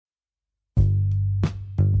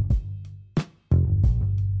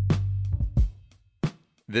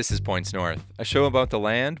This is Points North, a show about the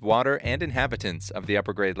land, water, and inhabitants of the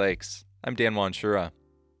Upper Great Lakes. I'm Dan Wanshura.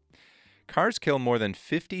 Cars kill more than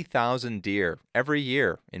 50,000 deer every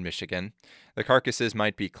year in Michigan. The carcasses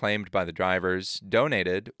might be claimed by the drivers,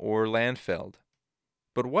 donated, or landfilled.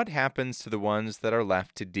 But what happens to the ones that are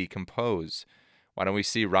left to decompose? Why don't we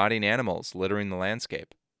see rotting animals littering the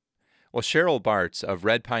landscape? Well, Cheryl Bartz of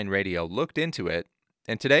Red Pine Radio looked into it,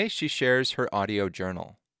 and today she shares her audio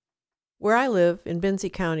journal. Where I live, in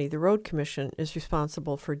Benzie County, the Road Commission is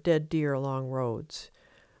responsible for dead deer along roads.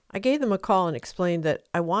 I gave them a call and explained that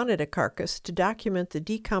I wanted a carcass to document the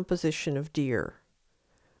decomposition of deer.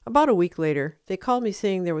 About a week later, they called me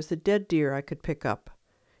saying there was a dead deer I could pick up.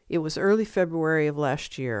 It was early February of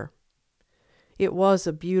last year. It was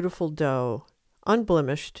a beautiful doe,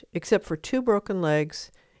 unblemished except for 2 broken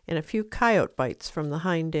legs and a few coyote bites from the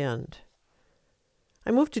hind end.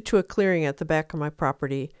 I moved it to a clearing at the back of my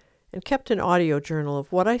property and kept an audio journal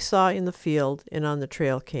of what I saw in the field and on the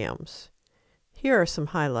trail cams. Here are some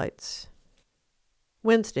highlights.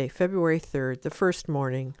 Wednesday, February 3rd, the first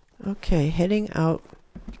morning. Okay, heading out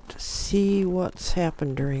to see what's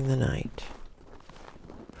happened during the night.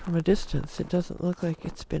 From a distance, it doesn't look like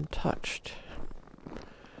it's been touched.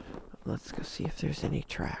 Let's go see if there's any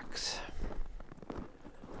tracks.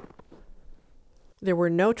 There were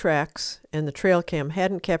no tracks, and the trail cam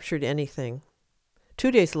hadn't captured anything. 2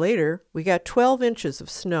 days later, we got 12 inches of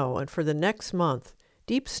snow, and for the next month,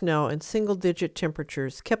 deep snow and single-digit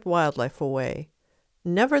temperatures kept wildlife away.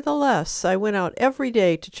 Nevertheless, I went out every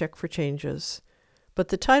day to check for changes. But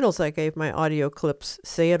the titles I gave my audio clips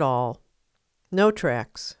say it all. No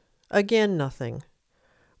tracks. Again, nothing.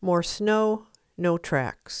 More snow, no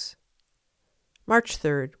tracks. March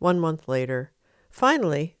 3rd, 1 month later.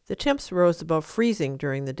 Finally, the temps rose above freezing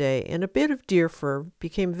during the day, and a bit of deer fur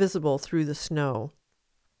became visible through the snow.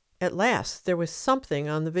 At last, there was something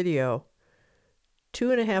on the video.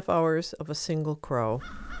 2.5 hours of a single crow.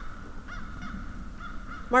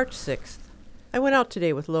 March 6th. I went out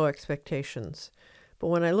today with low expectations, but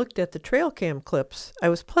when I looked at the trail cam clips, I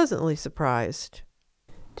was pleasantly surprised.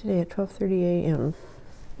 Today at 12:30 a.m.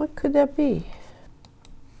 What could that be?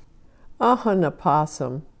 Oh, an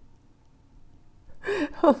opossum.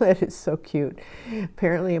 Oh, that is so cute.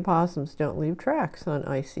 Apparently opossums don't leave tracks on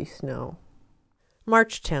icy snow.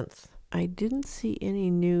 March 10th. I didn't see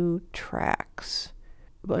any new tracks,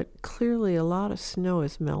 but clearly a lot of snow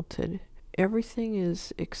has melted. Everything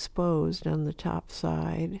is exposed on the top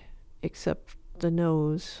side, except the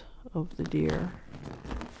nose of the deer.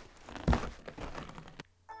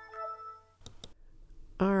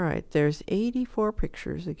 All right, there's 84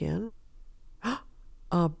 pictures again.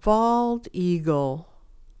 A bald eagle.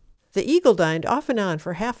 The eagle dined off and on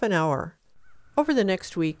for half an hour. Over the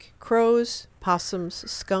next week, crows, possums,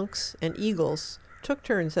 skunks, and eagles took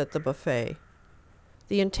turns at the buffet.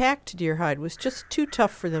 The intact deer hide was just too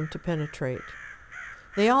tough for them to penetrate.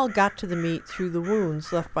 They all got to the meat through the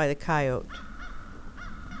wounds left by the coyote.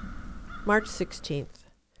 March 16th.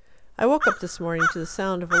 I woke up this morning to the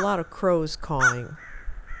sound of a lot of crows cawing.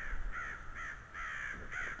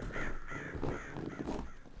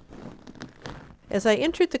 As I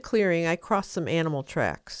entered the clearing, I crossed some animal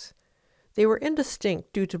tracks. They were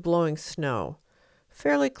indistinct due to blowing snow,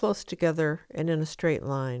 fairly close together and in a straight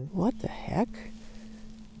line. What the heck?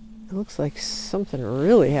 It looks like something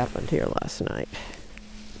really happened here last night.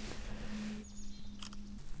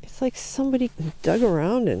 It's like somebody dug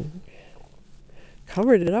around and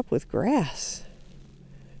covered it up with grass.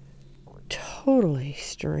 Totally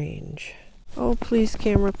strange. Oh, please,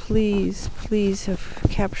 camera, please have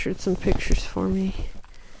captured some pictures for me.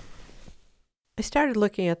 I started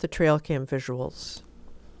looking at the trail cam visuals.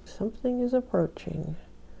 Something is approaching.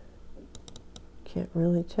 Can't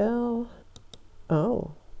really tell.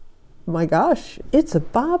 Oh, my gosh, it's a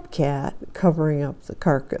bobcat covering up the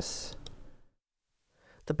carcass.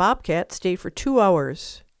 The bobcat stayed for 2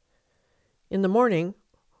 hours. In the morning,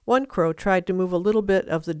 one crow tried to move a little bit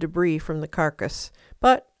of the debris from the carcass,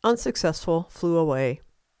 but unsuccessful, flew away.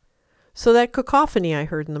 So that cacophony I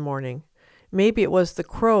heard in the morning, maybe it was the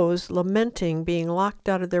crows lamenting being locked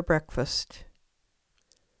out of their breakfast.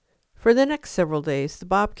 For the next several days, the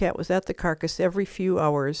bobcat was at the carcass every few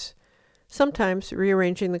hours, sometimes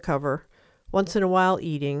rearranging the cover, once in a while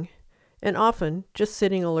eating, and often just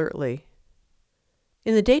sitting alertly.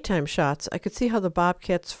 In the daytime shots, I could see how the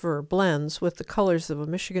bobcat's fur blends with the colors of a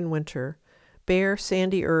Michigan winter, bare,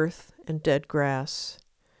 sandy earth, and dead grass.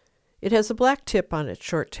 It has a black tip on its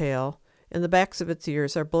short tail, and the backs of its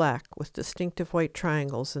ears are black with distinctive white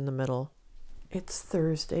triangles in the middle. It's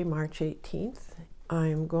Thursday, March 18th.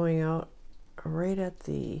 I'm going out right at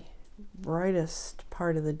the brightest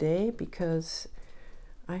part of the day because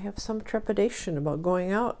I have some trepidation about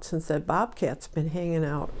going out since that bobcat's been hanging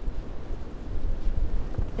out.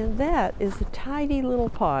 And that is a tidy little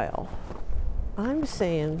pile. I'm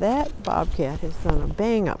saying that bobcat has done a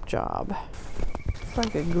bang-up job. It's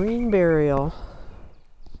like a green burial.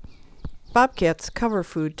 Bobcats cover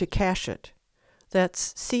food to cache it.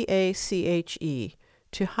 That's C-A-C-H-E,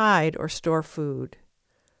 to hide or store food.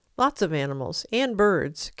 Lots of animals and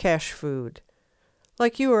birds cache food.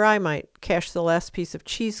 Like you or I might cache the last piece of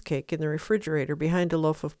cheesecake in the refrigerator behind a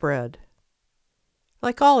loaf of bread.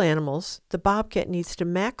 Like all animals, the bobcat needs to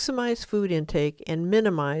maximize food intake and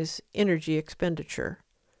minimize energy expenditure.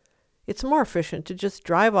 It's more efficient to just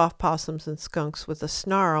drive off possums and skunks with a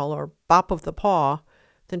snarl or bop of the paw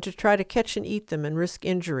than to try to catch and eat them and risk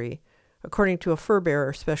injury, according to a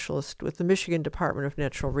fur-bearer specialist with the Michigan Department of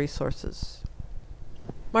Natural Resources.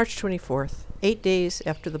 March 24th, 8 days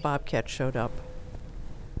after the bobcat showed up.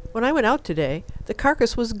 When I went out today, the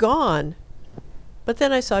carcass was gone. But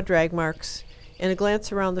then I saw drag marks, and a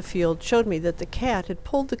glance around the field showed me that the cat had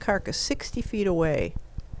pulled the carcass 60 feet away.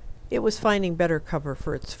 It was finding better cover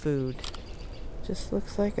for its food. Just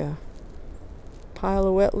looks like a pile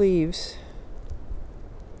of wet leaves.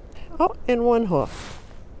 Oh, and one hoof.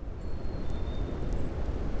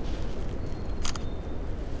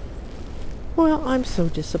 Well, I'm so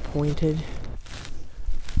disappointed.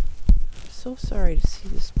 So sorry to see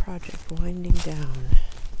this project winding down.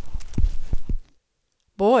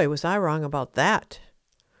 Boy, was I wrong about that.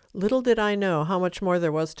 Little did I know how much more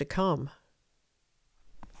there was to come.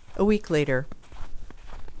 A week later.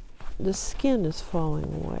 The skin is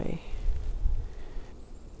falling away.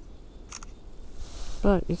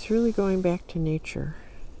 But it's really going back to nature.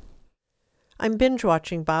 I'm binge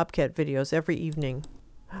watching bobcat videos every evening.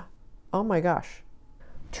 Oh my gosh.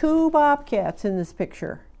 2 bobcats in this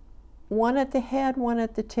picture. One at the head, one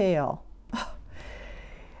at the tail.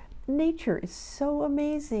 Nature is so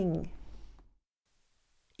amazing.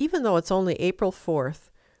 Even though it's only April 4th,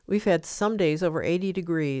 we've had some days over 80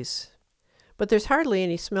 degrees. But there's hardly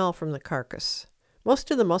any smell from the carcass.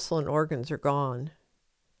 Most of the muscle and organs are gone.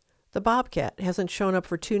 The bobcat hasn't shown up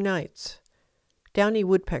for 2 nights. Downy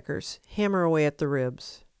woodpeckers hammer away at the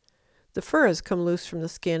ribs. The fur has come loose from the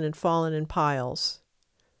skin and fallen in piles.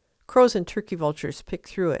 Crows and turkey vultures pick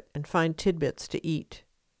through it and find tidbits to eat.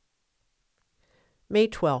 May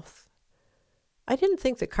 12th. I didn't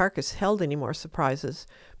think the carcass held any more surprises,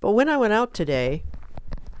 but when I went out today...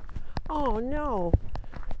 Oh no!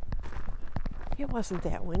 It wasn't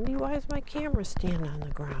that windy. Why is my camera stand on the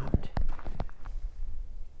ground?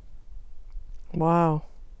 Wow.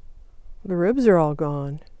 The ribs are all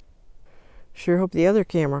gone. Sure hope the other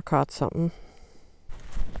camera caught something.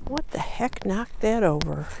 What the heck knocked that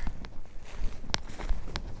over?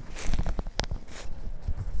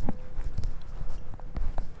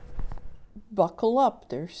 Buckle up.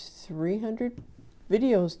 There's 300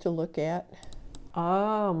 videos to look at.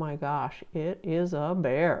 Oh my gosh, it is a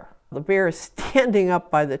bear. The bear is standing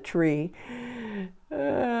up by the tree.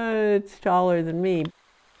 It's taller than me.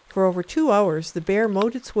 For over 2 hours, the bear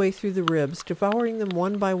mowed its way through the ribs, devouring them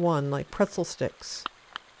one by one like pretzel sticks.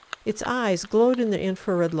 Its eyes glowed in the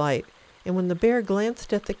infrared light, and when the bear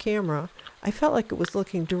glanced at the camera, I felt like it was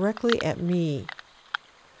looking directly at me.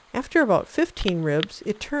 After about 15 ribs,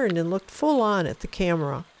 it turned and looked full on at the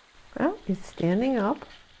camera. Well, it's standing up.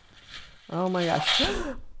 Oh my gosh.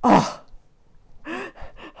 Oh!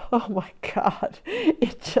 Oh my God.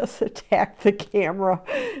 It just attacked the camera.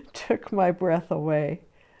 Took my breath away.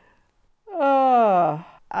 Oh,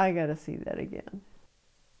 I gotta see that again.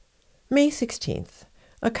 May 16th.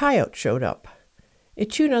 A coyote showed up. It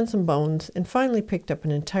chewed on some bones and finally picked up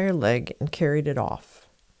an entire leg and carried it off.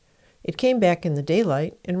 It came back in the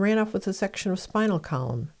daylight and ran off with a section of spinal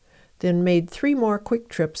column, then made 3 more quick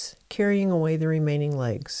trips, carrying away the remaining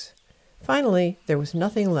legs. Finally, there was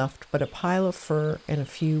nothing left but a pile of fur and a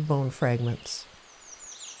few bone fragments.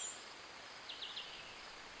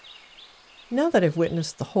 Now that I've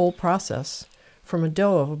witnessed the whole process, from a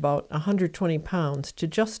doe of about 120 pounds to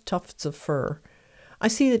just tufts of fur, I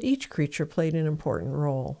see that each creature played an important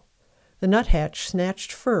role. The nuthatch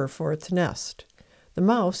snatched fur for its nest. The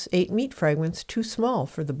mouse ate meat fragments too small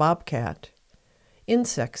for the bobcat.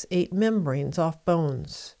 Insects ate membranes off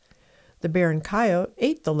bones. The bear and coyote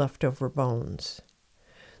ate the leftover bones.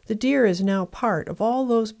 The deer is now part of all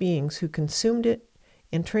those beings who consumed it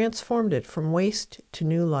and transformed it from waste to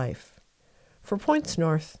new life. For Points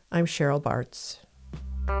North, I'm Cheryl Bartz.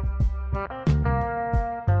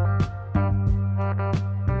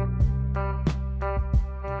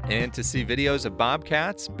 And to see videos of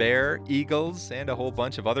bobcats, bear, eagles, and a whole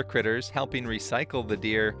bunch of other critters helping recycle the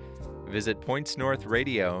deer, visit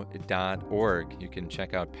pointsnorthradio.org. You can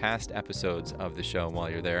check out past episodes of the show while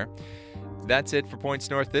you're there. That's it for Points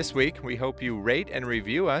North this week. We hope you rate and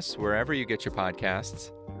review us wherever you get your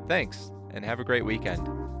podcasts. Thanks, and have a great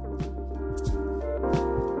weekend.